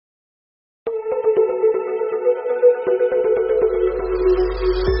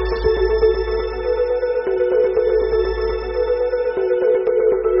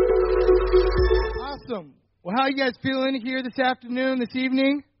how you guys feeling here this afternoon, this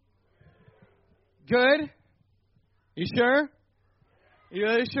evening? Good? You sure? You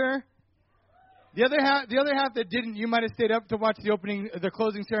really sure? The other half that didn't, you might have stayed up to watch the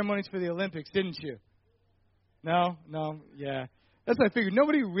closing ceremonies for the Olympics, didn't you? No, yeah. That's what I figured.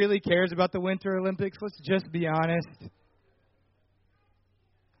 Nobody really cares about the Winter Olympics. Let's just be honest.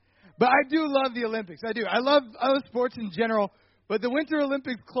 But I do love the Olympics. I do. I love sports in general. But the Winter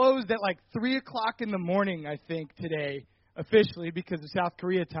Olympics closed at like 3 o'clock in the morning, I think, today, officially, because of South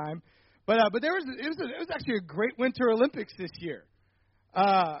Korea time. But it was actually a great Winter Olympics this year.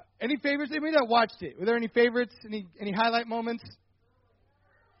 Any favorites? Anybody that watched it? Were there any favorites? Any highlight moments?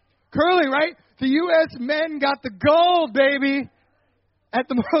 Curling, right? The U.S. men got the gold, baby, at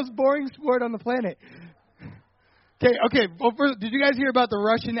the most boring sport on the planet. Okay. Well, first, did you guys hear about the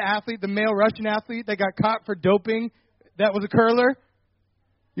Russian athlete, the male Russian athlete that got caught for doping? That was a curler.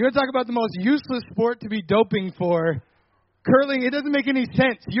 You want to talk about the most useless sport to be doping for? Curling, it doesn't make any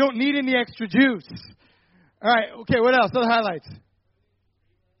sense. You don't need any extra juice. All right. Okay. What else? Other highlights.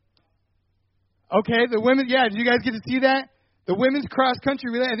 Okay. The women. Yeah. Did you guys get to see that? The women's cross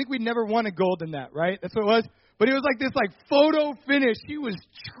country relay. I think we never won a gold in that, right? That's what it was. But it was like this photo finish. She was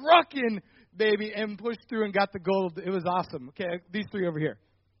trucking, baby, and pushed through and got the gold. It was awesome. Okay, these three over here.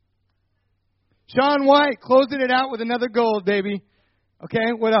 Shaun White closing it out with another gold, baby.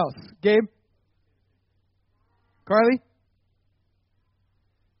 Okay, what else? Gabe? Carly?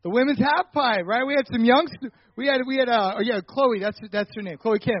 The women's half pipe, right? We had some youngsters. We had Chloe. That's her name,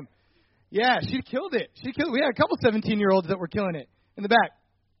 Chloe Kim. Yeah, she killed it. We had a couple 17-year-olds that were killing it in the back.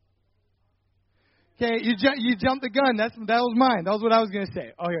 Okay, you jumped the gun. That was mine. That was what I was going to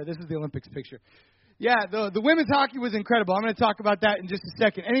say. Oh, here, this is the Olympics picture. Yeah, the women's hockey was incredible. I'm going to talk about that in just a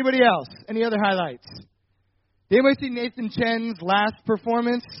second. Anybody else? Any other highlights? Did anybody see Nathan Chen's last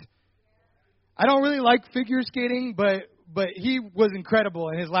performance? I don't really like figure skating, but he was incredible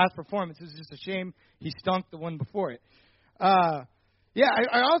in his last performance. It was just a shame he stunk the one before it. Yeah,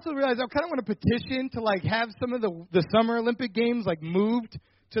 I also realized I kind of want to petition to have some of the Summer Olympic Games moved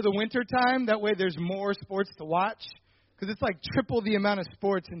to the winter time. That way there's more sports to watch, because it's triple the amount of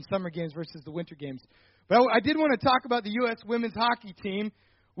sports in summer games versus the winter games. But I did want to talk about the U.S. women's hockey team.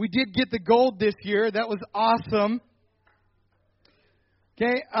 We did get the gold this year. That was awesome.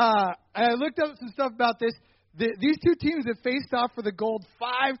 Okay, I looked up some stuff about this. These two teams have faced off for the gold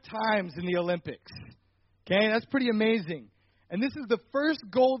 5 times in the Olympics. Okay, that's pretty amazing. And this is the first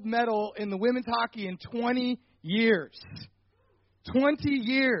gold medal in the women's hockey in 20 years. 20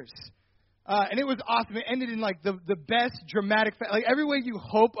 years. And it was awesome. It ended in the best dramatic, every way you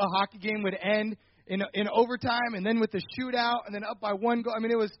hope a hockey game would end, in overtime, and then with the shootout, and then up by 1 goal. I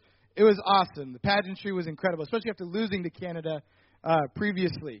mean, it was awesome. The pageantry was incredible, especially after losing to Canada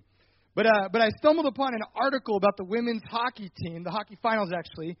previously. But I stumbled upon an article about the women's hockey team, the hockey finals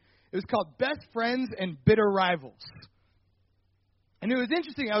actually. It was called Best Friends and Bitter Rivals. And it was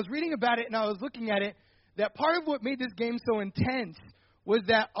interesting. I was reading about it, and I was looking at it, that part of what made this game so intense was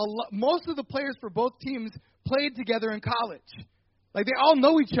that most of the players for both teams played together in college. They all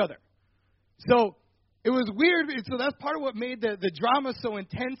know each other. So it was weird. So that's part of what made the drama so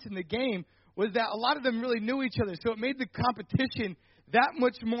intense in the game, was that a lot of them really knew each other. So it made the competition that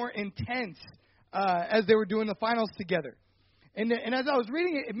much more intense as they were doing the finals together. And as I was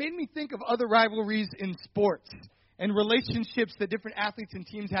reading it, it made me think of other rivalries in sports and relationships that different athletes and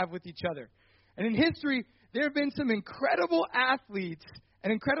teams have with each other. And in history, there have been some incredible athletes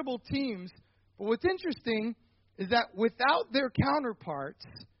and incredible teams. But what's interesting is that without their counterparts,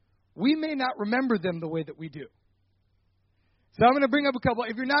 we may not remember them the way that we do. So I'm going to bring up a couple.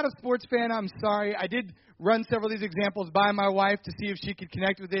 If you're not a sports fan, I'm sorry. I did run several of these examples by my wife to see if she could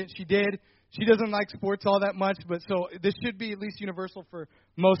connect with it. She did. She doesn't like sports all that much, but so this should be at least universal for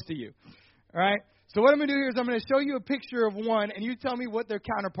most of you. All right? So what I'm going to do here is I'm going to show you a picture of one, and you tell me what their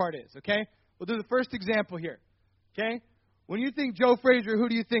counterpart is, okay? We'll do the first example here, okay? When you think Joe Frazier, who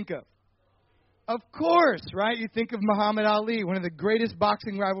do you think of? Of course, right? You think of Muhammad Ali, one of the greatest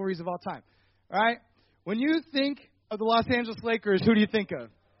boxing rivalries of all time, right? When you think of the Los Angeles Lakers, who do you think of?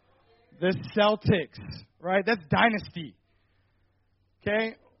 The Celtics, right? That's dynasty,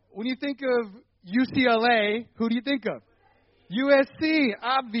 okay? When you think of UCLA, who do you think of? USC,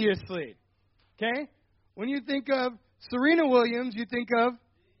 obviously. Okay? When you think of Serena Williams, you think of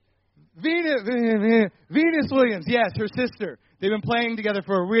Venus Williams. Yes, her sister. They've been playing together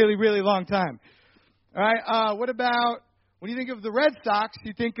for a really, really long time. All right. What about when you think of the Red Sox,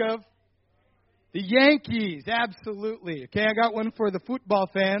 you think of the Yankees. Absolutely. Okay, I got one for the football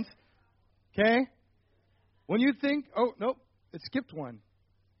fans. Okay? When you think, oh, nope, it skipped one.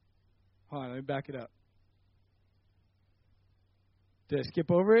 Hold on, let me back it up. Did I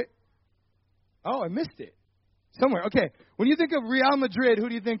skip over it? Oh, I missed it. Somewhere. Okay. When you think of Real Madrid, who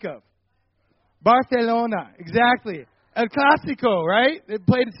do you think of? Barcelona. Exactly. El Clásico, right? They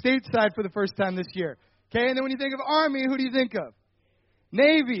played stateside for the first time this year. Okay. And then when you think of Army, who do you think of?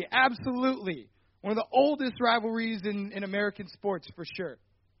 Navy. Absolutely. One of the oldest rivalries in American sports for sure.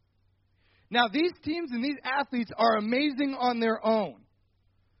 Now, these teams and these athletes are amazing on their own.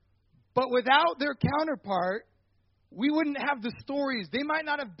 But without their counterpart, we wouldn't have the stories. They might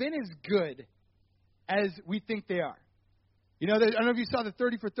not have been as good as we think they are. You know, I don't know if you saw the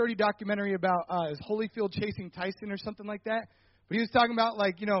 30 for 30 documentary about Holyfield chasing Tyson or something like that. But he was talking about,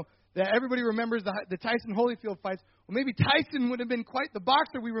 like, you know, that everybody remembers the Tyson Holyfield fights. Well, maybe Tyson would have been quite the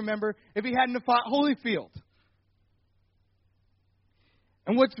boxer we remember if he hadn't have fought Holyfield.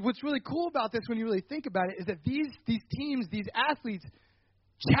 And what's really cool about this when you really think about it is that these teams, these athletes,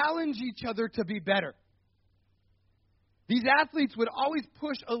 challenge each other to be better. These athletes would always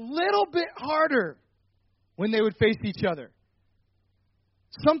push a little bit harder when they would face each other.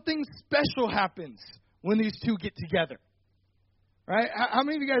 Something special happens when these two get together. Right? How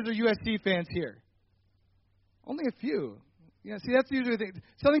many of you guys are USC fans here? Only a few. You know, see, that's usually the thing.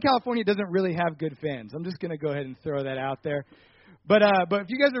 Southern California doesn't really have good fans. I'm just going to go ahead and throw that out there. But if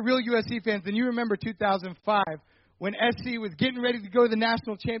you guys are real USC fans, then you remember 2005 when SC was getting ready to go to the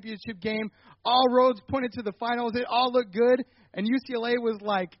national championship game. All roads pointed to the finals. It all looked good, and UCLA was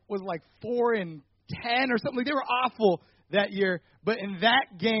like 4-10 or something. They were awful that year. But in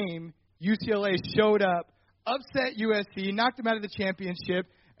that game, UCLA showed up, upset USC, knocked them out of the championship,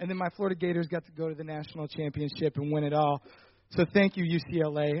 and then my Florida Gators got to go to the national championship and win it all. So thank you,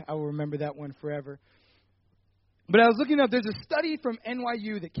 UCLA. I will remember that one forever. But I was looking up, there's a study from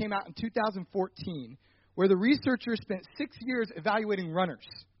NYU that came out in 2014 where the researchers spent 6 years evaluating runners.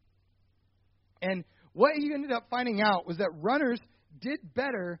 And what he ended up finding out was that runners did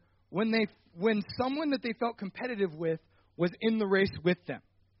better when someone that they felt competitive with was in the race with them.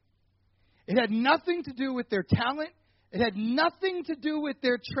 It had nothing to do with their talent. It had nothing to do with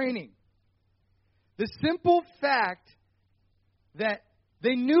their training. The simple fact that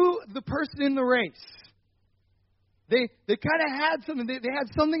they knew the person in the race. They kind of had something. They had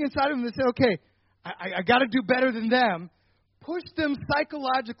something inside of them that said, okay, I got to do better than them. Pushed them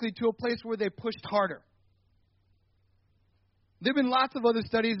psychologically to a place where they pushed harder. There have been lots of other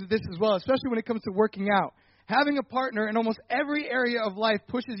studies of this as well, especially when it comes to working out. Having a partner in almost every area of life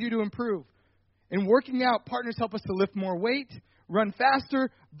pushes you to improve. In working out, partners help us to lift more weight, run faster,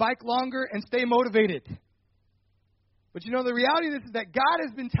 bike longer, and stay motivated. But you know, the reality of this is that God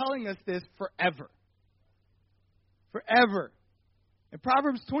has been telling us this forever. Forever. In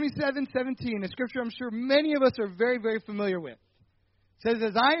Proverbs 27:17, a scripture I'm sure many of us are very, very familiar with, it says,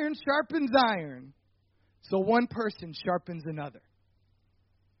 as iron sharpens iron, so one person sharpens another.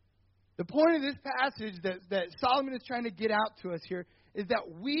 The point of this passage that Solomon is trying to get out to us here is that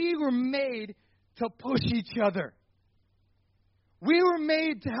we were made to push each other. We were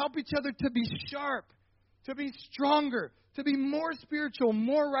made to help each other to be sharp, to be stronger, to be more spiritual,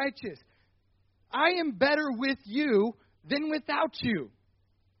 more righteous. I am better with you than without you.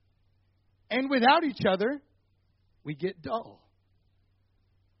 And without each other, we get dull.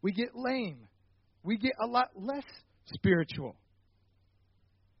 We get lame. We get a lot less spiritual.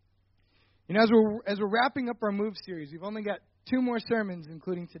 You know, as we're wrapping up our Move series, we've only got 2 more sermons,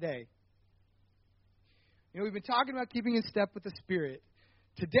 including today. You know, we've been talking about keeping in step with the Spirit.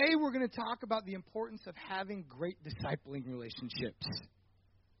 Today, we're going to talk about the importance of having great discipling relationships.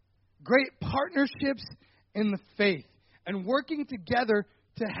 Great partnerships in the faith. And working together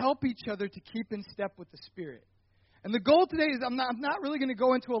to help each other to keep in step with the Spirit. And the goal today is I'm not really going to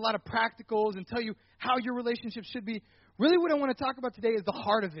go into a lot of practicals and tell you how your relationship should be. Really what I want to talk about today is the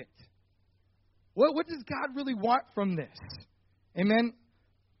heart of it. What does God really want from this? Amen?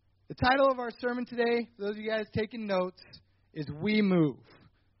 The title of our sermon today, for those of you guys taking notes, is We Move.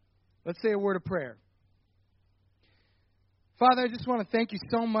 Let's say a word of prayer. Father, I just want to thank you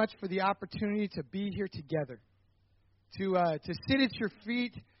so much for the opportunity to be here together. To sit at your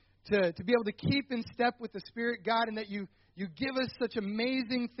feet, to be able to keep in step with the Spirit, God, and that you give us such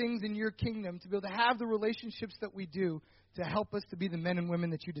amazing things in your kingdom to be able to have the relationships that we do to help us to be the men and women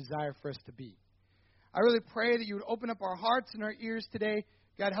that you desire for us to be. I really pray that you would open up our hearts and our ears today.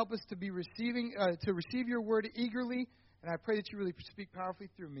 God, help us to be to receive your word eagerly, and I pray that you really speak powerfully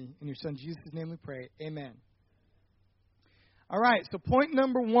through me. In your Son Jesus' name we pray. Amen. All right, so point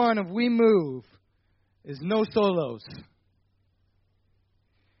number 1 of We Move is no solos.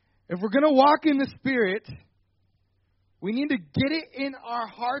 If we're going to walk in the Spirit, we need to get it in our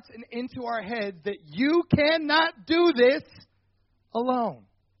hearts and into our heads that you cannot do this alone.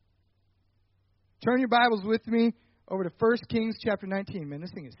 Turn your Bibles with me over to 1 Kings chapter 19. Man,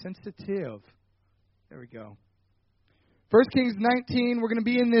 this thing is sensitive. There we go. 1 Kings 19, we're going to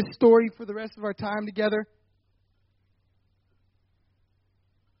be in this story for the rest of our time together.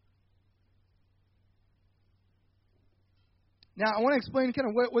 Now, I want to explain kind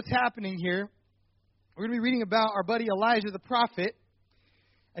of what's happening here. We're going to be reading about our buddy Elijah the prophet.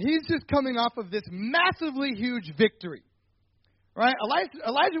 And he's just coming off of this massively huge victory. Right?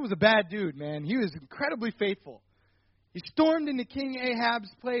 Elijah was a bad dude, man. He was incredibly faithful. He stormed into King Ahab's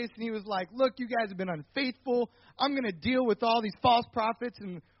place and he was like, look, you guys have been unfaithful. I'm going to deal with all these false prophets.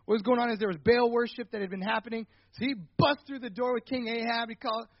 And what was going on is there was Baal worship that had been happening. So he busts through the door with King Ahab. He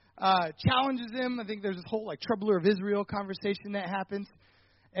challenges him. I think there's this whole troubler of Israel conversation that happens.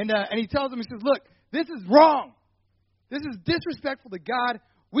 And he tells him, he says, look, this is wrong. This is disrespectful to God.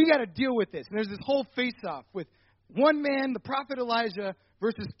 We got to deal with this. And there's this whole face-off with one man, the prophet Elijah,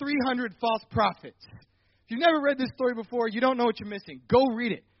 versus 300 false prophets. If you've never read this story before, you don't know what you're missing. Go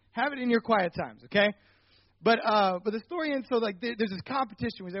read it. Have it in your quiet times, okay? But the story ends so there's this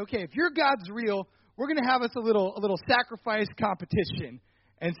competition. We say, okay, if your God's real, we're going to have us a little sacrifice competition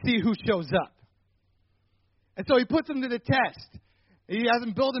and see who shows up. And so he puts them to the test. He has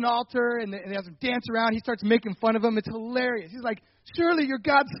them build an altar and he has them dance around. He starts making fun of them. It's hilarious. He's like, surely your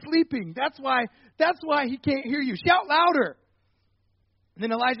God's sleeping. That's why he can't hear you. Shout louder. And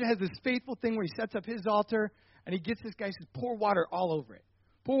then Elijah has this faithful thing where he sets up his altar and he gets this guy, he says, pour water all over it.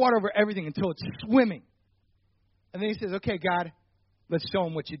 Pour water over everything until it's swimming. And then he says, okay, God, let's show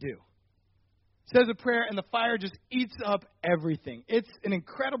him what you do. Says a prayer and the fire just eats up everything. It's an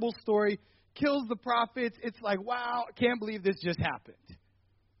incredible story. Kills the prophets. It's like, wow, I can't believe this just happened.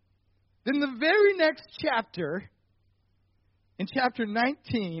 Then the very next chapter, in chapter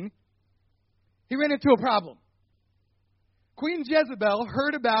 19, he ran into a problem. Queen Jezebel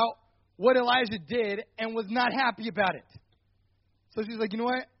heard about what Elijah did and was not happy about it. So she's like, you know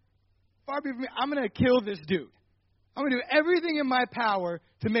what? Far be from me, I'm going to kill this dude. I'm going to do everything in my power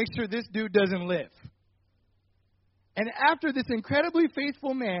to make sure this dude doesn't live. And after this incredibly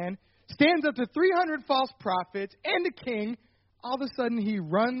faithful man stands up to 300 false prophets and a king, all of a sudden he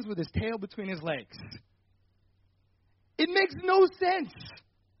runs with his tail between his legs. It makes no sense.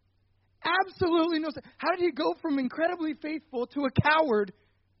 Absolutely no sense. How did he go from incredibly faithful to a coward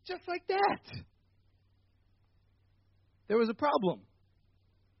just like that? There was a problem.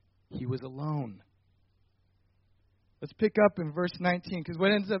 He was alone. Let's pick up in verse 19, because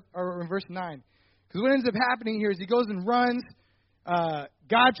what ends up, or in verse 9, because what ends up happening here is he goes and runs.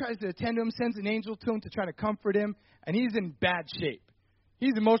 God tries to attend to him, sends an angel to him to try to comfort him, and he's in bad shape.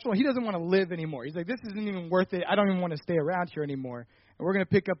 He's emotional. He doesn't want to live anymore. He's like, this isn't even worth it. I don't even want to stay around here anymore. And we're going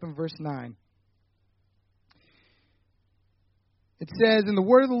to pick up in verse 9. It says, and the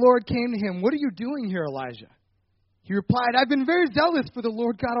word of the Lord came to him, what are you doing here, Elijah? He replied, I've been very zealous for the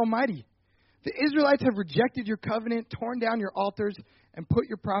Lord God Almighty. The Israelites have rejected your covenant, torn down your altars, and put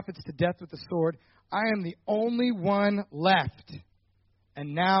your prophets to death with the sword. I am the only one left,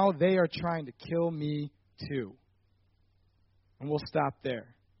 and now they are trying to kill me too. And we'll stop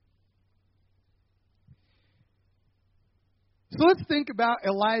there. So let's think about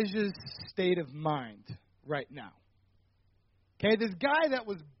Elijah's state of mind right now. Okay, this guy that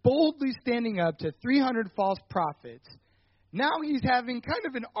was boldly standing up to 300 false prophets, now he's having kind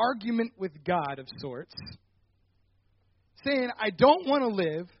of an argument with God of sorts, saying, I don't want to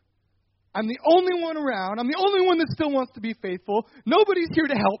live. I'm the only one around. I'm the only one that still wants to be faithful. Nobody's here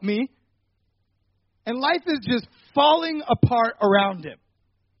to help me. And life is just falling apart around him.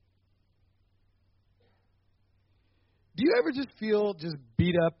 Do you ever just feel just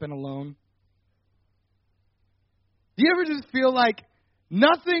beat up and alone? Do you ever just feel like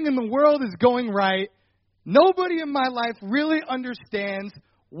nothing in the world is going right? Nobody in my life really understands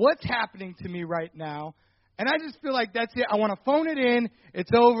what's happening to me right now. And I just feel like that's it. I want to phone it in.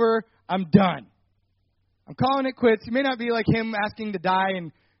 It's over. I'm done. I'm calling it quits. You may not be like him asking to die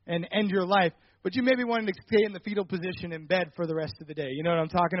and end your life, but you may be wanting to stay in the fetal position in bed for the rest of the day. You know what I'm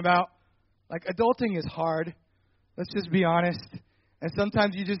talking about? Like, adulting is hard. Let's just be honest. And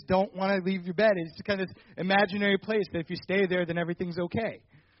sometimes you just don't want to leave your bed. It's just kind of this imaginary place that if you stay there, then everything's okay.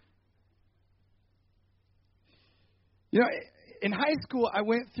 You know, in high school, I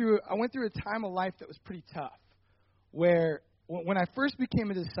went through a time of life that was pretty tough, where when I first became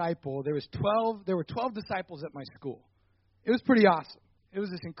a disciple, there were 12 disciples at my school. It was pretty awesome. It was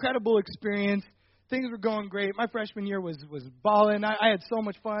this incredible experience. Things were going great. My freshman year was balling. I had so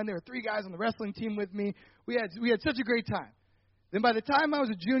much fun. There were 3 guys on the wrestling team with me. We had such a great time. Then by the time I was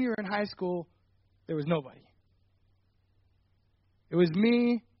a junior in high school, there was nobody. It was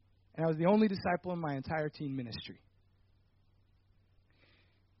me, and I was the only disciple in my entire teen ministry.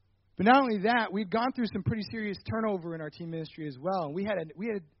 But not only that, we'd gone through some pretty serious turnover in our teen ministry as well. And we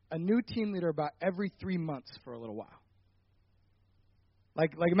had a new team leader about every 3 months for a little while.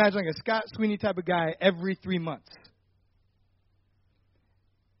 Like imagine like a Scott Sweeney type of guy every 3 months.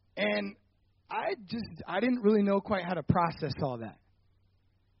 And I didn't really know quite how to process all that.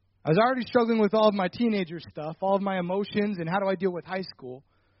 I was already struggling with all of my teenager stuff, all of my emotions, and how do I deal with high school.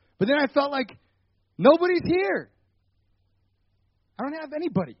 But then I felt like nobody's here. I don't have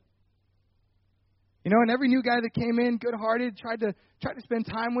anybody. You know, and every new guy that came in, good-hearted, tried to spend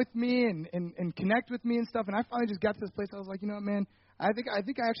time with me and connect with me and stuff. And I finally just got to this place. I was like, you know what, man, I think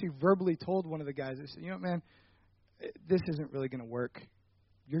I actually verbally told one of the guys, I said, you know what, man, this isn't really going to work.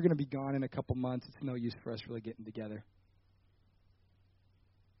 You're going to be gone in a couple months. It's no use for us really getting together.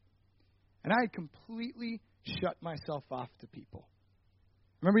 And I had completely shut myself off to people.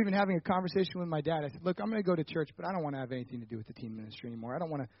 I remember even having a conversation with my dad. I said, look, I'm going to go to church, but I don't want to have anything to do with the teen ministry anymore. I don't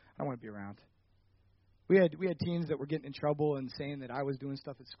want to be around. We had teens that were getting in trouble and saying that I was doing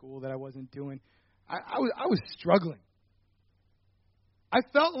stuff at school that I wasn't doing. I was struggling. I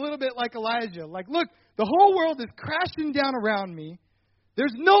felt a little bit like Elijah. Like, look, the whole world is crashing down around me.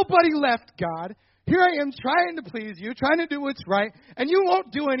 There's nobody left, God. Here I am trying to please you, trying to do what's right, and you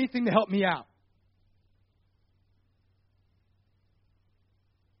won't do anything to help me out.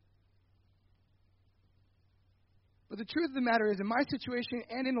 But the truth of the matter is, in my situation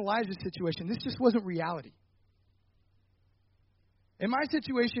and in Elijah's situation, this just wasn't reality. In my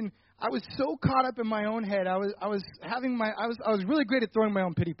situation, I was so caught up in my own head. I was really great at throwing my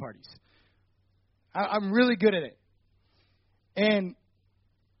own pity parties. I'm really good at it. And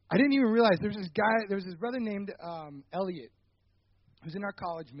I didn't even realize there was this brother named Elliot, who's in our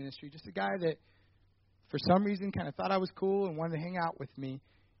college ministry, just a guy that for some reason kind of thought I was cool and wanted to hang out with me.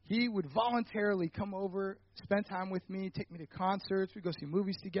 He would voluntarily come over, spend time with me, take me to concerts. We'd go see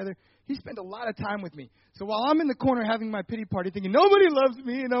movies together. He spent a lot of time with me. So while I'm in the corner having my pity party thinking, nobody loves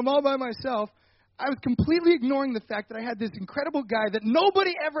me and I'm all by myself, I was completely ignoring the fact that I had this incredible guy that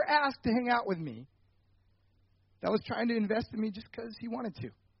nobody ever asked to hang out with me that was trying to invest in me just because he wanted to.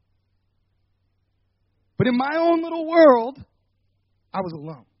 But in my own little world, I was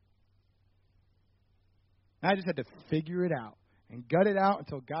alone. And I just had to figure it out and gut it out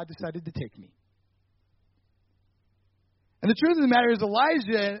until God decided to take me. And the truth of the matter is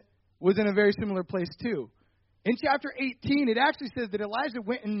Elijah was in a very similar place too. In chapter 18, it actually says that Elijah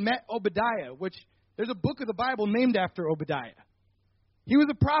went and met Obadiah, which there's a book of the Bible named after Obadiah. He was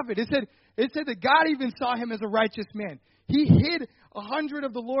a prophet. It said that God even saw him as a righteous man. He hid 100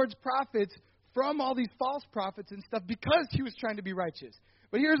 of the Lord's prophets from all these false prophets and stuff because he was trying to be righteous.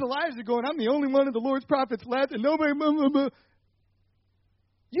 But here's Elijah going, I'm the only one of the Lord's prophets left, and nobody... Blah, blah, blah.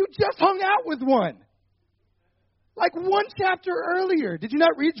 You just hung out with one. Like one chapter earlier. Did you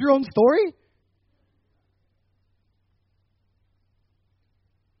not read your own story?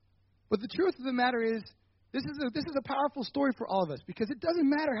 But the truth of the matter is, this is a powerful story for all of us because it doesn't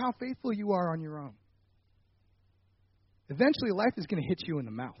matter how faithful you are on your own. Eventually, life is going to hit you in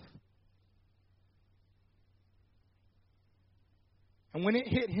the mouth. And when it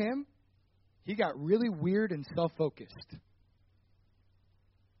hit him, he got really weird and self-focused.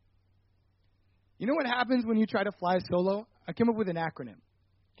 You know what happens when you try to fly solo? I came up with an acronym.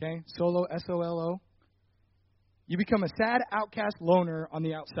 Okay? Solo, S-O-L-O. You become a sad, outcast loner on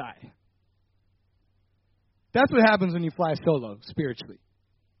the outside. That's what happens when you fly solo, spiritually.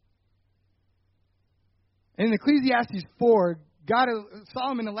 And in Ecclesiastes 4,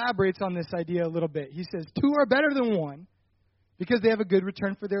 Solomon elaborates on this idea a little bit. He says, 2 are better than 1 because they have a good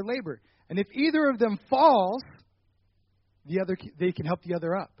return for their labor. And if either of them falls, they can help the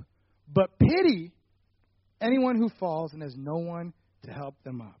other up. But pity anyone who falls and has no one to help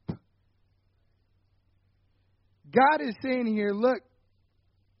them up. God is saying here, look,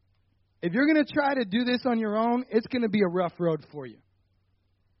 if you're going to try to do this on your own, it's going to be a rough road for you.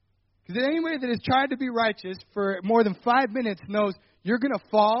 Because anybody that has tried to be righteous for more than 5 minutes knows you're going to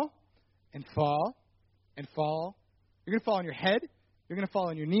fall and fall and fall. You're going to fall on your head. You're going to fall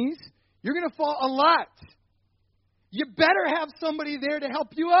on your knees. You're going to fall a lot. You better have somebody there to help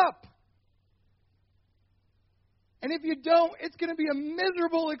you up. And if you don't, it's going to be a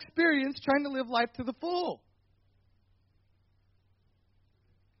miserable experience trying to live life to the full.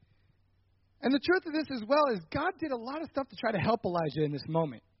 And the truth of this as well is God did a lot of stuff to try to help Elijah in this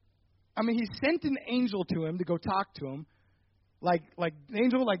moment. I mean, he sent an angel to him to go talk to him. Like the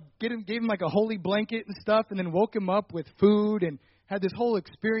angel gave him like a holy blanket and stuff and then woke him up with food and had this whole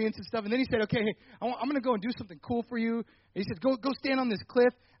experience and stuff. And then he said, okay, hey, I'm going to go and do something cool for you. And he said, go stand on this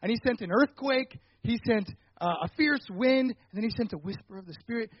cliff. And he sent an earthquake. He sent a fierce wind. And then he sent a whisper of the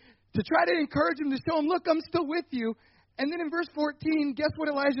Spirit to try to encourage him, to show him, look, I'm still with you. And then in verse 14, guess what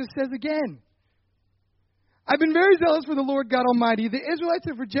Elijah says again? I've been very zealous for the Lord God Almighty. The Israelites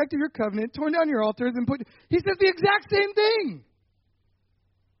have rejected your covenant, torn down your altars, and put... He says the exact same thing.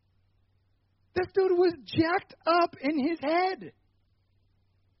 This dude was jacked up in his head.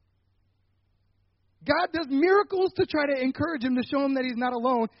 God does miracles to try to encourage him, to show him that he's not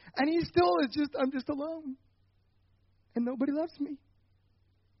alone. And he still is just, I'm just alone. And nobody loves me.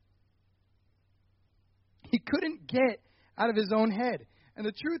 He couldn't get out of his own head. And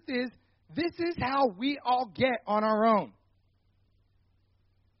the truth is, this is how we all get on our own.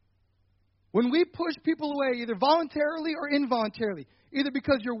 When we push people away, either voluntarily or involuntarily, either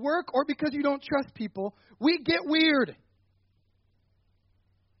because your work or because you don't trust people, we get weird.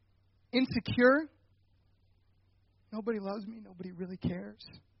 Insecure. Nobody loves me. Nobody really cares.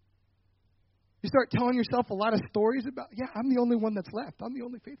 You start telling yourself a lot of stories about, yeah, I'm the only one that's left. I'm the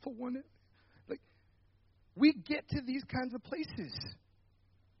only faithful one. Like, we get to these kinds of places.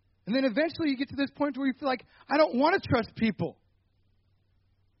 And then eventually you get to this point where you feel like, I don't want to trust people.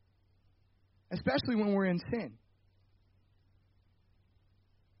 Especially when we're in sin.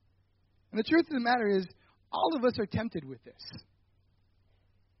 And the truth of the matter is, all of us are tempted with this.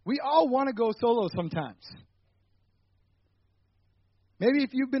 We all want to go solo sometimes. Maybe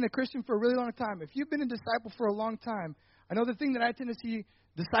if you've been a Christian for a really long time, if you've been a disciple for a long time, I know the thing that I tend to see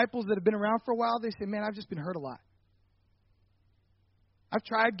disciples that have been around for a while, they say, man, I've just been hurt a lot. I've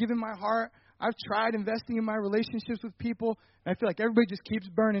tried giving my heart. I've tried investing in my relationships with people, and I feel like everybody just keeps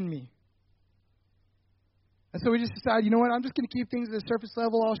burning me. And so we just decide, you know what, I'm just going to keep things at the surface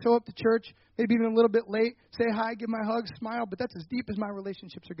level. I'll show up to church, maybe even a little bit late, say hi, give my hug, smile, but that's as deep as my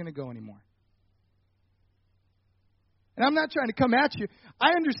relationships are going to go anymore. And I'm not trying to come at you. I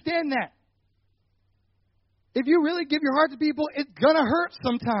understand that. If you really give your heart to people, it's going to hurt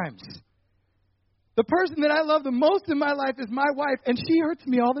sometimes. The person that I love the most in my life is my wife, and she hurts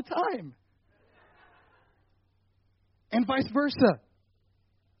me all the time. And vice versa.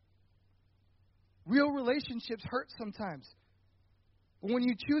 Real relationships hurt sometimes. But when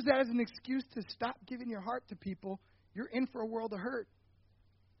you choose that as an excuse to stop giving your heart to people, you're in for a world of hurt.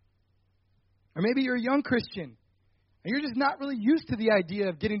 Or maybe you're a young Christian, and you're just not really used to the idea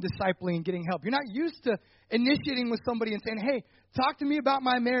of getting discipling and getting help. You're not used to initiating with somebody and saying, hey, talk to me about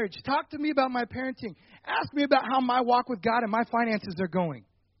my marriage. Talk to me about my parenting. Ask me about how my walk with God and my finances are going.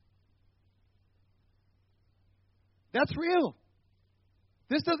 That's real.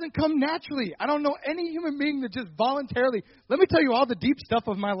 This doesn't come naturally. I don't know any human being that just voluntarily, let me tell you all the deep stuff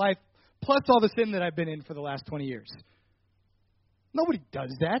of my life, plus all the sin that I've been in for the last 20 years. Nobody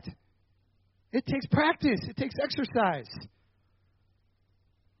does that. It takes practice. It takes exercise.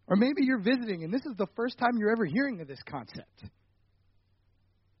 Or maybe you're visiting, and this is the first time you're ever hearing of this concept.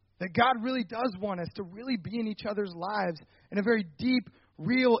 That God really does want us to really be in each other's lives in a very deep,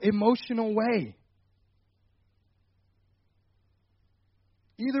 real, emotional way.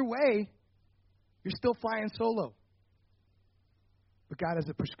 Either way, you're still flying solo. But God has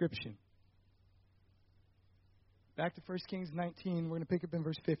a prescription. Back to 1 Kings 19, we're going to pick up in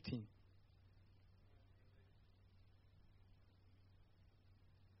verse 15.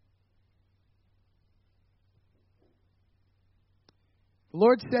 The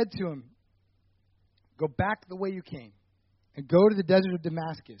Lord said to him, go back the way you came and go to the desert of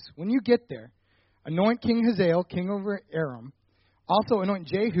Damascus. When you get there, anoint King Hazael, king over Aram. Also anoint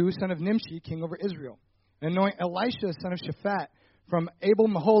Jehu, son of Nimshi, king over Israel. And anoint Elisha, son of Shaphat, from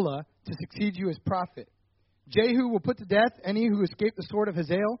Abel-Meholah, to succeed you as prophet. Jehu will put to death any who escaped the sword of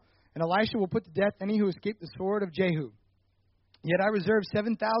Hazael, and Elisha will put to death any who escaped the sword of Jehu. Yet I reserve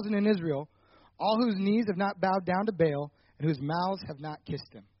 7,000 in Israel, all whose knees have not bowed down to Baal, and whose mouths have not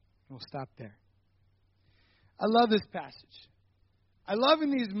kissed him. We'll stop there. I love this passage. I love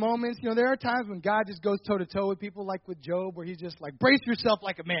in these moments, there are times when God just goes toe-to-toe with people, like with Job, where he's just like, brace yourself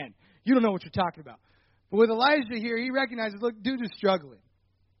like a man. You don't know what you're talking about. But with Elijah here, he recognizes, look, dude is struggling.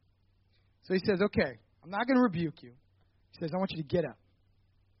 So he says, okay, I'm not going to rebuke you. He says, I want you to get up.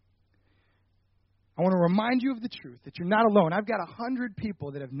 I want to remind you of the truth, that you're not alone. I've got 100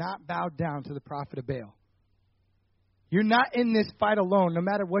 people that have not bowed down to the prophet of Baal. You're not in this fight alone, no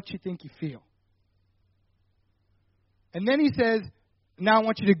matter what you think you feel. And then he says, now I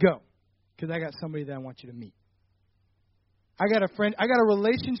want you to go, because I got somebody that I want you to meet. I got a friend, I got a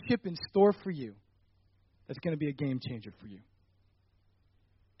relationship in store for you that's going to be a game changer for you.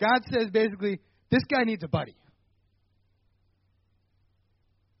 God says basically, this guy needs a buddy.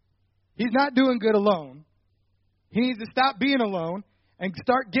 He's not doing good alone. He needs to stop being alone and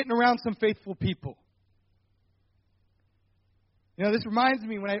start getting around some faithful people. You know, this reminds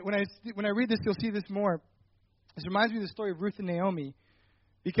me, when I read this, you'll see this more. This reminds me of the story of Ruth and Naomi,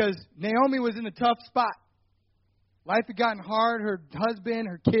 because Naomi was in a tough spot. Life had gotten hard. Her husband,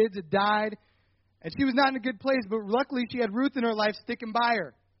 her kids had died, and she was not in a good place, but luckily she had Ruth in her life sticking by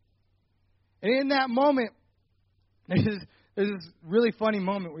her. And in that moment, there's this really funny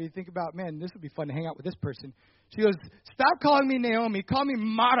moment where you think about, man, this would be fun to hang out with this person. She goes, stop calling me Naomi, call me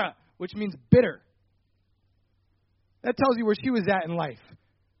Mara, which means bitter. That tells you where she was at in life.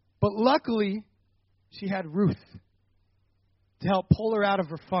 But luckily, she had Ruth to help pull her out of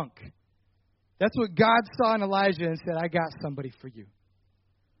her funk. That's what God saw in Elijah and said, I got somebody for you.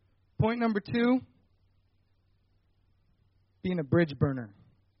 Point number 2, being a bridge burner.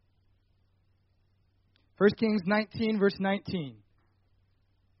 1 Kings 19, verse 19.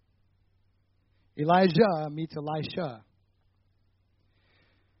 Elijah meets Elisha.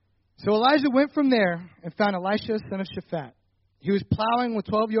 So Elijah went from there and found Elisha, son of Shaphat. He was plowing with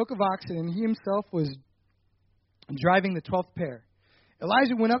 12 yoke of oxen, and he himself was driving the 12th pair.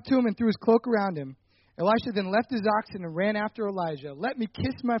 Elijah went up to him and threw his cloak around him. Elisha then left his oxen and ran after Elijah. Let me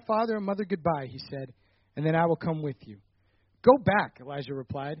kiss my father and mother goodbye, he said, and then I will come with you. Go back, Elijah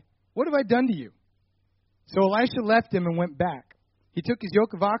replied. What have I done to you? So Elisha left him and went back. He took his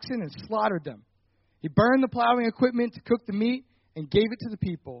yoke of oxen and slaughtered them. He burned the plowing equipment to cook the meat and gave it to the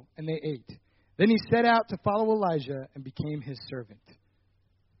people, and they ate. Then he set out to follow Elijah and became his servant.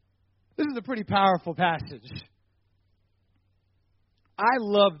 This is a pretty powerful passage. I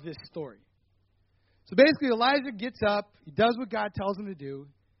love this story. So basically, Elijah gets up. He does what God tells him to do.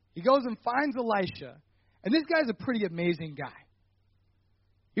 He goes and finds Elisha. And this guy's a pretty amazing guy.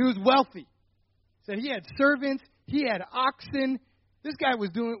 He was wealthy. So he had servants. He had oxen. This guy was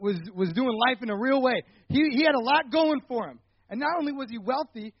doing life in a real way. He had a lot going for him. And not only was he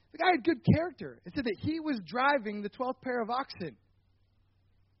wealthy, the guy had good character. It said that he was driving the 12th pair of oxen.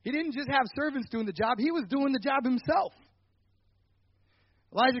 He didn't just have servants doing the job. He was doing the job himself.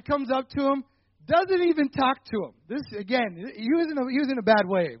 Elijah comes up to him, doesn't even talk to him. This, again, he was in a bad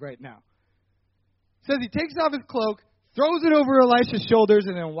way right now. It says he takes off his cloak, throws it over Elisha's shoulders,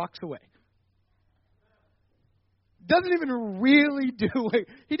 and then walks away. Doesn't even really do it.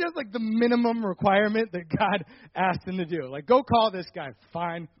 He does like the minimum requirement that God asked him to do. Like, go call this guy.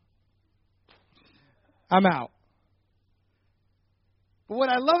 Fine. I'm out. But what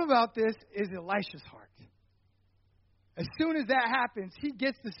I love about this is Elisha's heart. As soon as that happens, he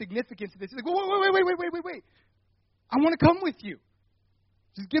gets the significance of this. He's like, wait. I want to come with you.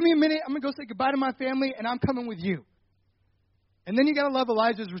 Just give me a minute. I'm going to go say goodbye to my family, and I'm coming with you. And then you got to love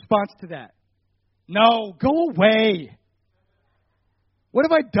Elijah's response to that. No, go away. What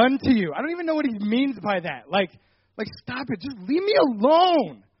have I done to you? I don't even know what he means by that. Like stop it. Just leave me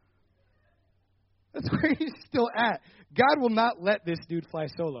alone. That's where he's still at. God will not let this dude fly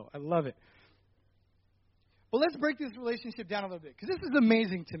solo. I love it. But let's break this relationship down a little bit, because this is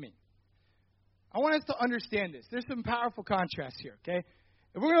amazing to me. I want us to understand this. There's some powerful contrasts here, okay?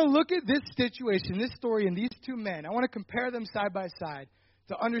 If we're going to look at this situation, this story, and these two men, I want to compare them side by side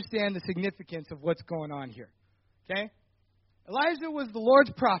to understand the significance of what's going on here, okay? Elijah was the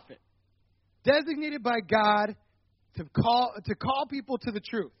Lord's prophet, designated by God to call people to the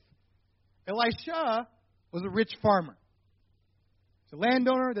truth. Elisha was a rich farmer. He's a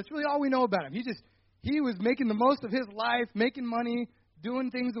landowner. That's really all we know about him. He was making the most of his life, making money,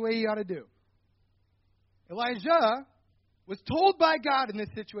 doing things the way he ought to do. Elijah was told by God in this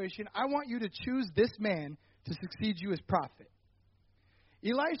situation, I want you to choose this man to succeed you as prophet.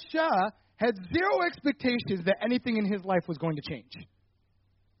 Elisha had zero expectations that anything in his life was going to change.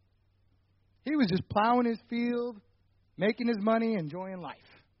 He was just plowing his field, making his money, enjoying life.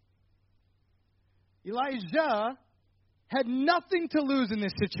 Elijah had nothing to lose in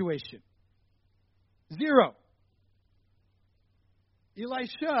this situation. Zero.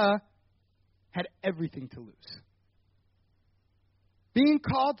 Elisha had everything to lose. Being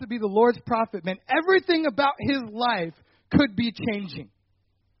called to be the Lord's prophet meant everything about his life could be changing.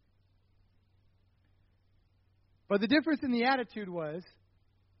 But the difference in the attitude was,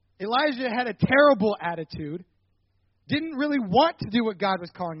 Elijah had a terrible attitude, didn't really want to do what God was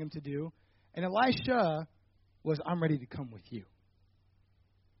calling him to do, and Elisha was, I'm ready to come with you.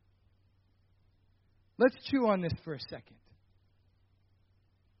 Let's chew on this for a second.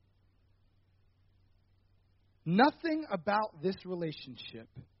 Nothing about this relationship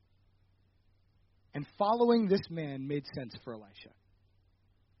and following this man made sense for Elisha.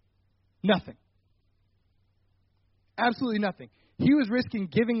 Nothing. Absolutely nothing. He was risking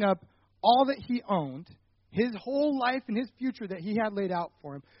giving up all that he owned, his whole life and his future that he had laid out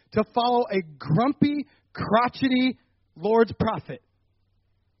for him, to follow a grumpy, crotchety Lord's prophet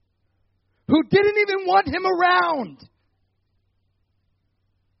who didn't even want him around.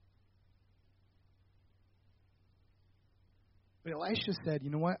 But Elisha said, you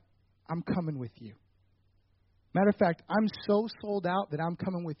know what? I'm coming with you. Matter of fact, I'm so sold out that I'm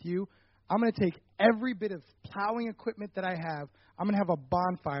coming with you. I'm going to take every bit of plowing equipment that I have. I'm going to have a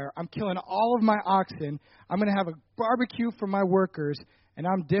bonfire. I'm killing all of my oxen. I'm going to have a barbecue for my workers. And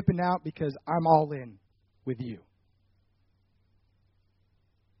I'm dipping out because I'm all in with you.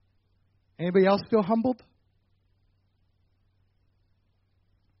 Anybody else feel humbled?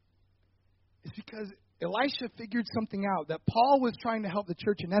 It's because Elisha figured something out that Paul was trying to help the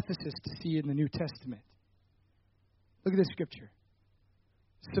church in Ephesus to see in the New Testament. Look at this scripture.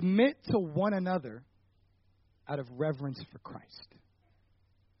 Submit to one another out of reverence for Christ.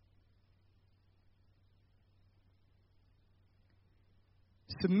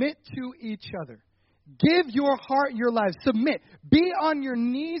 Submit to each other. Give your heart, your lives. Submit. Be on your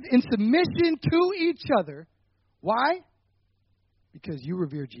knees in submission to each other. Why? Because you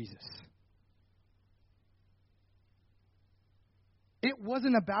revere Jesus. It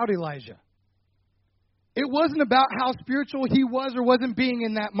wasn't about Elijah. It wasn't about how spiritual he was or wasn't being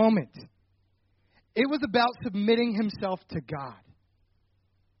in that moment. It was about submitting himself to God.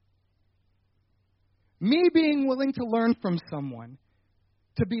 Me being willing to learn from someone,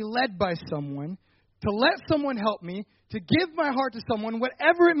 to be led by someone, to let someone help me, to give my heart to someone,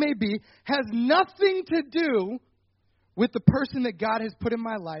 whatever it may be, has nothing to do with the person that God has put in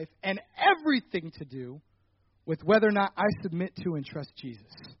my life and everything to do with whether or not I submit to and trust Jesus.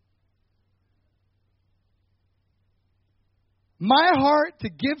 My heart to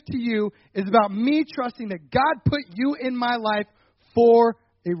give to you is about me trusting that God put you in my life for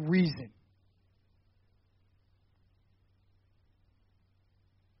a reason.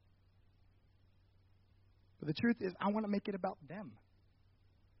 But the truth is, I want to make it about them.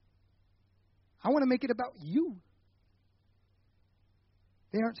 I want to make it about you.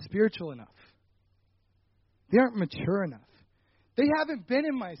 They aren't spiritual enough. They aren't mature enough. They haven't been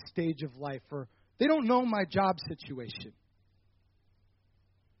in my stage of life, or they don't know my job situation.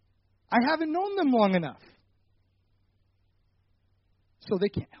 I haven't known them long enough. So they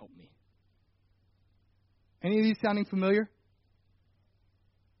can't help me. Any of these sounding familiar?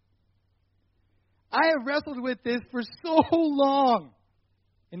 I have wrestled with this for so long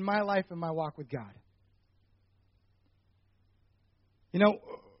in my life and my walk with God. You know,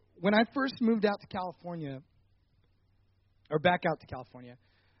 when I first moved out to California, or back out to California,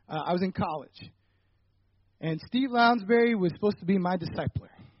 I was in college. And Steve Lounsbury was supposed to be my discipler.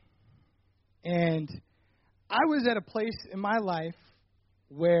 And I was at a place in my life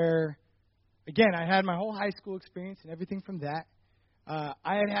where, again, I had my whole high school experience and everything from that.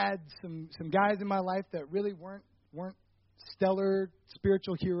 I had some guys in my life that really weren't stellar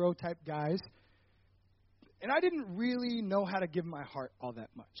spiritual hero type guys. And I didn't really know how to give my heart all that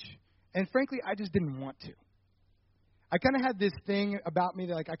much. And frankly, I just didn't want to. I kind of had this thing about me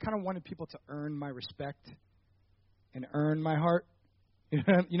that I kind of wanted people to earn my respect and earn my heart.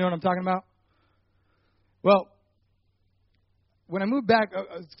 You know what I'm talking about? Well, when I moved back,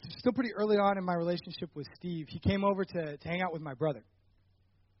 still pretty early on in my relationship with Steve, he came over to hang out with my brother.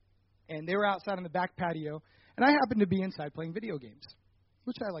 And they were outside on the back patio, and I happened to be inside playing video games,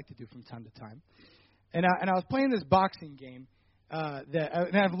 which I like to do from time to time. And I was playing this boxing game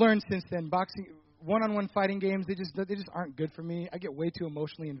and I've learned since then, boxing one-on-one fighting games, they just aren't good for me. I get way too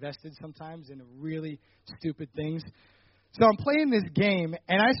emotionally invested sometimes in really stupid things. So I'm playing this game,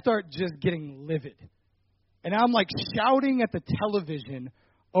 and I start just getting livid. And I'm like shouting at the television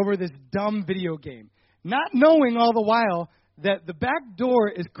over this dumb video game, not knowing all the while that the back door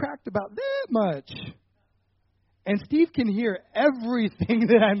is cracked about that much. And Steve can hear everything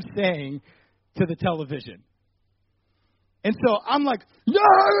that I'm saying to the television. And so I'm like,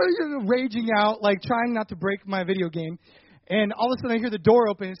 raging out, like trying not to break my video game. And all of a sudden I hear the door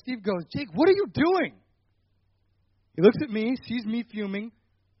open, and Steve goes, "Jake, what are you doing?" He looks at me, sees me fuming,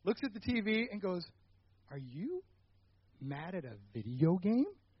 looks at the TV, and goes, "Are you mad at a video game?"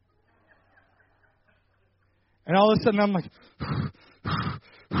 And all of a sudden I'm like,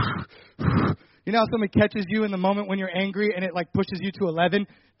 you know how somebody catches you in the moment when you're angry and it like pushes you to 11?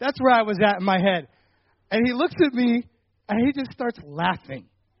 That's where I was at in my head. And he looks at me and he just starts laughing,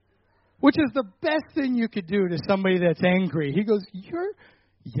 which is the best thing you could do to somebody that's angry. He goes, "You're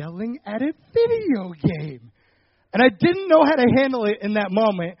yelling at a video game." And I didn't know how to handle it in that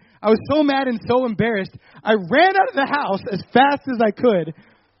moment. I was so mad and so embarrassed. I ran out of the house as fast as I could.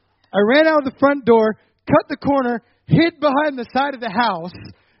 I ran out of the front door, cut the corner, hid behind the side of the house,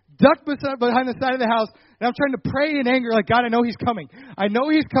 ducked behind the side of the house, and I'm trying to pray in anger like, God, I know he's coming. I know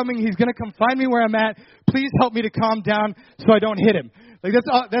he's coming. He's going to come find me where I'm at. Please help me to calm down so I don't hit him. Like,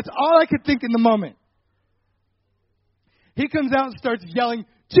 that's all I could think in the moment. He comes out and starts yelling,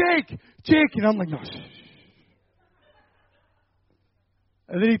 Jake, Jake. And I'm like, no.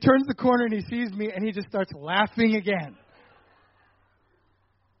 And then he turns the corner and he sees me and he just starts laughing again.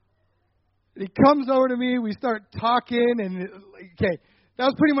 And he comes over to me. We start talking. And, okay, that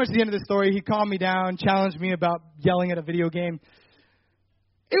was pretty much the end of the story. He calmed me down, challenged me about yelling at a video game.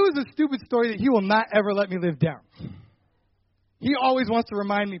 It was a stupid story that he will not ever let me live down. He always wants to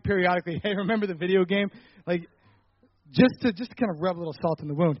remind me periodically, hey, remember the video game? Like, just to kind of rub a little salt in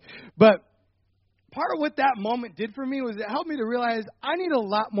the wound. But part of what that moment did for me was it helped me to realize I need a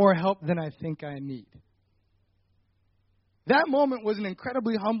lot more help than I think I need. That moment was an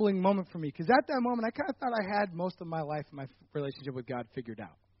incredibly humbling moment for me because at that moment I kind of thought I had most of my life and my relationship with God figured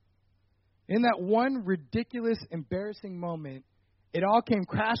out. In that one ridiculous, embarrassing moment, it all came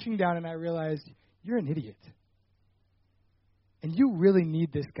crashing down and I realized, you're an idiot. And you really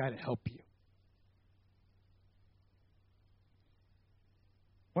need this guy to help you.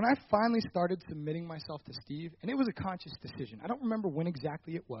 When I finally started submitting myself to Steve, and it was a conscious decision. I don't remember when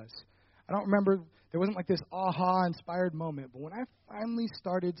exactly it was. I don't remember, there wasn't like this aha-inspired moment. But when I finally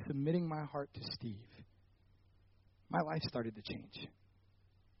started submitting my heart to Steve, my life started to change.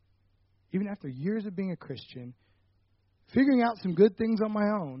 Even after years of being a Christian, figuring out some good things on my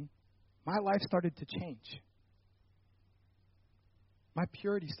own, my life started to change. My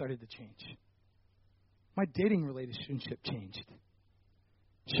purity started to change. My dating relationship changed.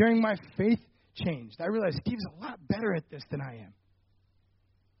 Sharing my faith changed. I realized Steve's a lot better at this than I am.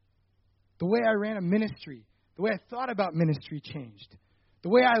 The way I ran a ministry, the way I thought about ministry changed. The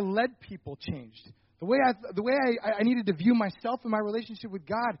way I led people changed. The way I needed to view myself and my relationship with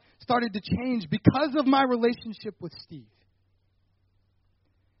God started to change because of my relationship with Steve.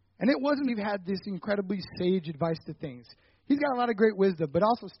 And it wasn't we've had this incredibly sage advice to things. He's got a lot of great wisdom, but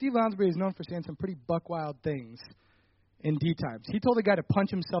also Steve Lounsbury is known for saying some pretty buck-wild things in D times. He told a guy to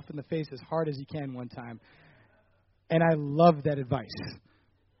punch himself in the face as hard as he can one time, and I love that advice.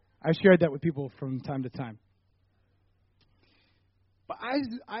 I've shared that with people from time to time. But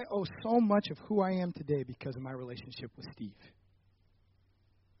I owe so much of who I am today because of my relationship with Steve.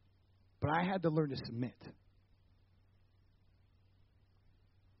 But I had to learn to submit.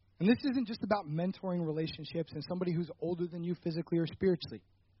 And this isn't just about mentoring relationships and somebody who's older than you physically or spiritually.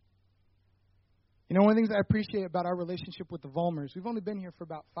 You know, one of the things I appreciate about our relationship with the Vollmers, we've only been here for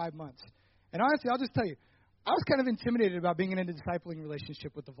about 5 months. And honestly, I'll just tell you, I was kind of intimidated about being in a discipling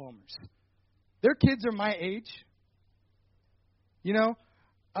relationship with the Vollmers. Their kids are my age. You know,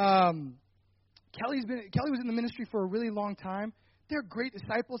 Kelly was in the ministry for a really long time. They're great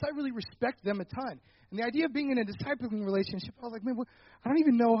disciples. I really respect them a ton. And the idea of being in a discipling relationship, I was like, man, I don't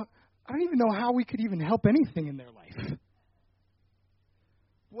even know how we could even help anything in their life.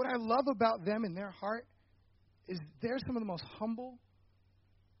 What I love about them and their heart is they're some of the most humble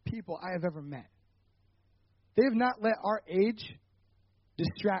people I have ever met. They have not let our age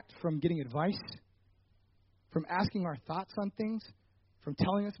distract from getting advice, from asking our thoughts on things, from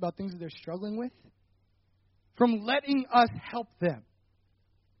telling us about things that they're struggling with, from letting us help them.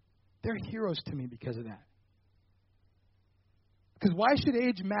 They're heroes to me because of that. Because why should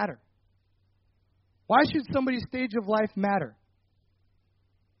age matter? Why should somebody's stage of life matter?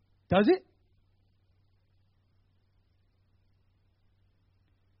 Does it?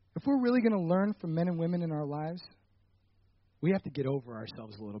 If we're really going to learn from men and women in our lives, we have to get over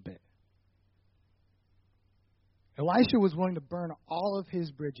ourselves a little bit. Elisha was willing to burn all of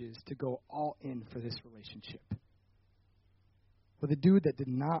his bridges to go all in for this relationship with a dude that did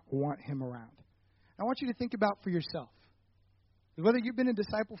not want him around. I want you to think about for yourself. Whether you've been a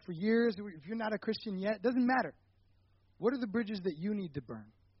disciple for years, or if you're not a Christian yet, it doesn't matter. What are the bridges that you need to burn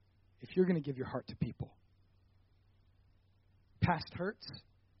if you're going to give your heart to people? Past hurts?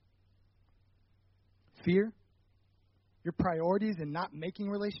 Fear? Your priorities and not making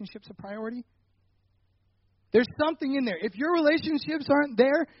relationships a priority? There's something in there. If your relationships aren't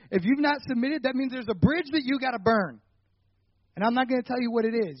there, if you've not submitted, that means there's a bridge that you got to burn. And I'm not going to tell you what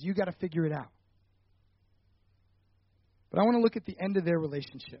it is. You got to figure it out. But I want to look at the end of their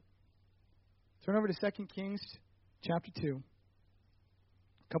relationship. Turn over to 2 Kings chapter 2.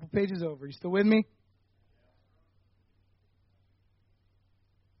 A couple pages over. You still with me?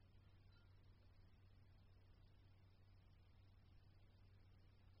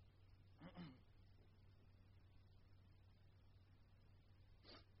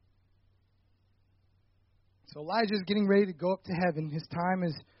 So Elijah's getting ready to go up to heaven. His time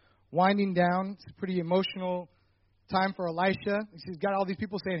is winding down. It's a pretty emotional time for Elisha. He's got all these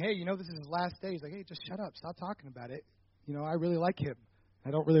people saying, hey, this is his last day. He's like, hey, just shut up. Stop talking about it. I really like him.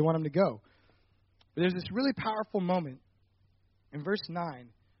 I don't really want him to go. But there's this really powerful moment in verse 9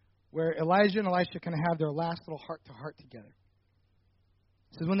 where Elijah and Elisha kind of have their last little heart-to-heart together.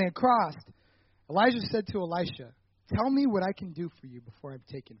 It says, when they had crossed, Elijah said to Elisha, tell me what I can do for you before I'm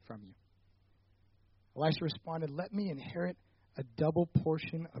taken from you. Elisha responded, let me inherit a double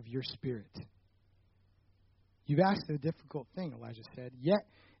portion of your spirit. You've asked a difficult thing, Elijah said. Yet,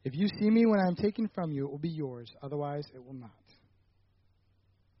 if you see me when I am taken from you, it will be yours. Otherwise, it will not.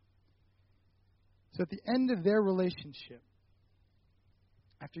 So at the end of their relationship,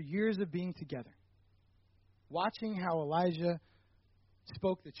 after years of being together, watching how Elijah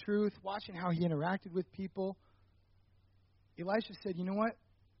spoke the truth, watching how he interacted with people, Elisha said, you know what?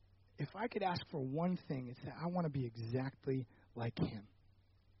 If I could ask for one thing, it's that I want to be exactly like him.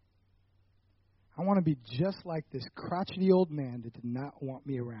 I want to be just like this crotchety old man that did not want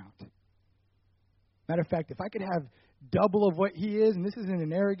me around. Matter of fact, if I could have double of what he is, and this isn't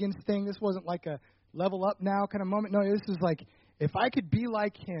an arrogance thing, this wasn't like a level up now kind of moment. No, this is like, if I could be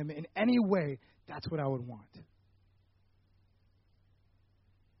like him in any way, that's what I would want.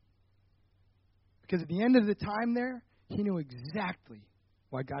 Because at the end of the time there, he knew exactly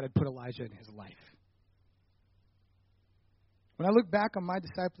why God had put Elijah in his life. When I look back on my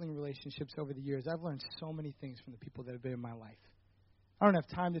discipling relationships over the years, I've learned so many things from the people that have been in my life. I don't have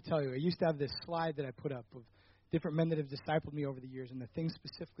time to tell you. I used to have this slide that I put up of different men that have discipled me over the years and the things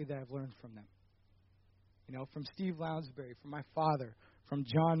specifically that I've learned from them. From Steve Lounsbury, from my father, from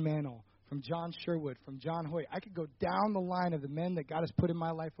John Mantle, from John Sherwood, from John Hoyt. I could go down the line of the men that God has put in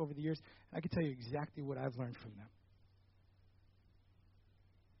my life over the years, and I could tell you exactly what I've learned from them.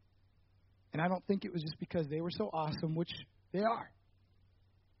 And I don't think it was just because they were so awesome, which they are.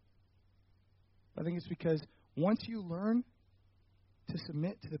 I think it's because once you learn to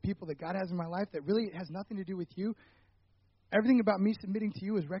submit to the people that God has in my life, that really has nothing to do with you, everything about me submitting to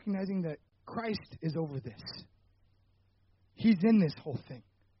you is recognizing that Christ is over this. He's in this whole thing.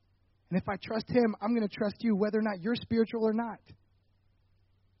 And if I trust him, I'm going to trust you whether or not you're spiritual or not.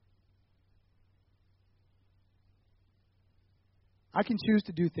 I can choose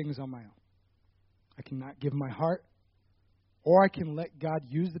to do things on my own. I cannot give my heart, or I can let God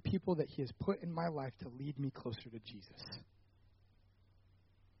use the people that he has put in my life to lead me closer to Jesus.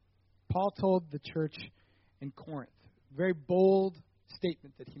 Paul told the church in Corinth, a very bold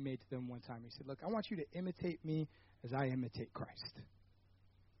statement that he made to them one time. He said, look, I want you to imitate me as I imitate Christ.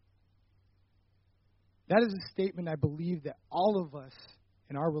 That is a statement I believe that all of us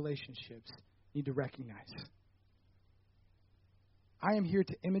in our relationships need to recognize. I am here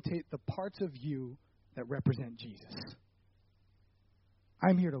to imitate the parts of you that represent Jesus.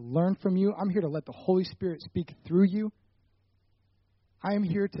 I'm here to learn from you. I'm here to let the Holy Spirit speak through you. I am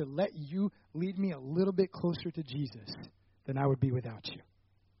here to let you lead me a little bit closer to Jesus than I would be without you.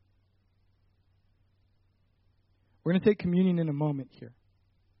 We're going to take communion in a moment here.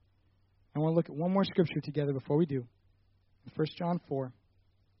 I want to look at one more scripture together before we do. 1 John 4.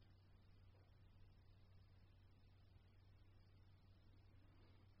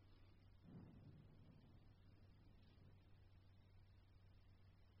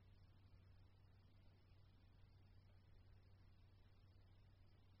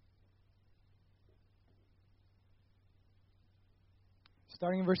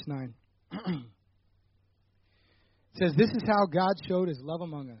 Starting in verse 9. It says, this is how God showed his love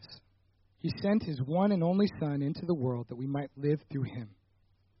among us. He sent his one and only Son into the world that we might live through him.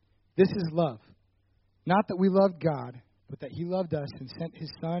 This is love. Not that we loved God, but that he loved us and sent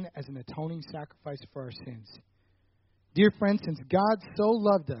his Son as an atoning sacrifice for our sins. Dear friends, since God so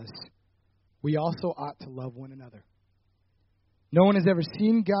loved us, we also ought to love one another. No one has ever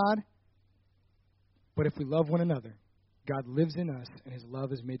seen God, but if we love one another, God lives in us, and his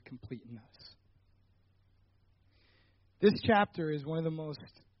love is made complete in us. This chapter is one of the most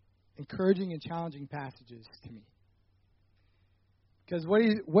encouraging and challenging passages to me. Because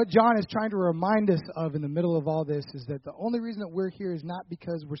what John is trying to remind us of in the middle of all this is that the only reason that we're here is not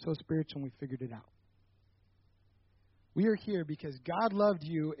because we're so spiritual and we figured it out. We are here because God loved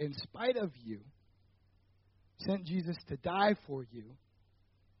you in spite of you, sent Jesus to die for you,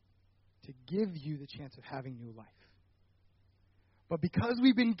 to give you the chance of having new life. But because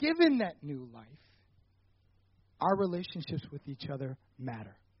we've been given that new life, our relationships with each other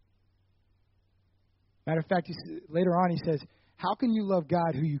matter. Matter of fact, later on he says, how can you love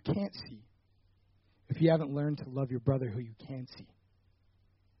God who you can't see if you haven't learned to love your brother who you can see?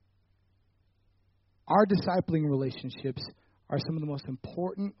 our discipling relationships are some of the most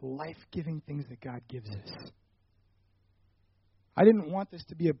important, life-giving things that God gives us. I didn't want this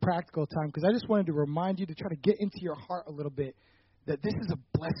to be a practical time because I just wanted to remind you to try to get into your heart a little bit that this is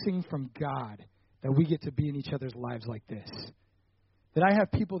a blessing from God that we get to be in each other's lives like this. That I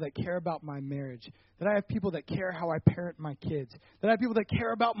have people that care about my marriage. That I have people that care how I parent my kids. That I have people that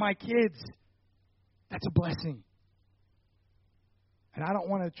care about my kids. That's a blessing. And I don't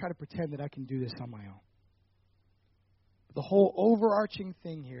want to try to pretend that I can do this on my own. The whole overarching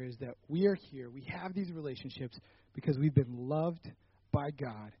thing here is that we are here. We have these relationships because we've been loved by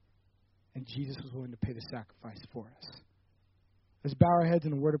God, and Jesus was willing to pay the sacrifice for us. Let's bow our heads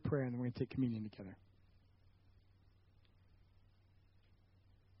in a word of prayer, and then we're going to take communion together.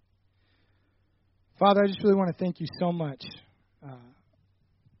 Father, I just really want to thank you so much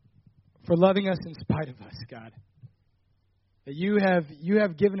for loving us in spite of us, God. That you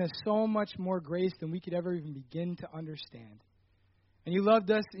have given us so much more grace than we could ever even begin to understand. And you loved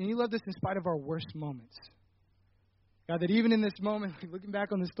us in spite of our worst moments. God, that even in this moment, looking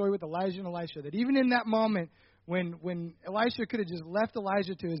back on the story with Elijah and Elisha, that even in that moment when Elisha could have just left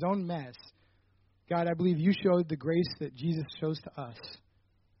Elijah to his own mess, God, I believe you showed the grace that Jesus shows to us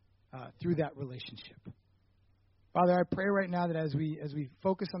through that relationship. Father, I pray right now that as we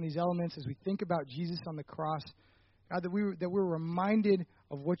focus on these elements, as we think about Jesus on the cross, God, that we're reminded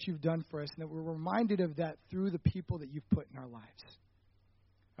of what you've done for us, and that we're reminded of that through the people that you've put in our lives.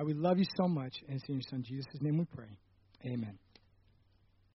 God, we love you so much, and it's in your Son Jesus' name we pray. Amen.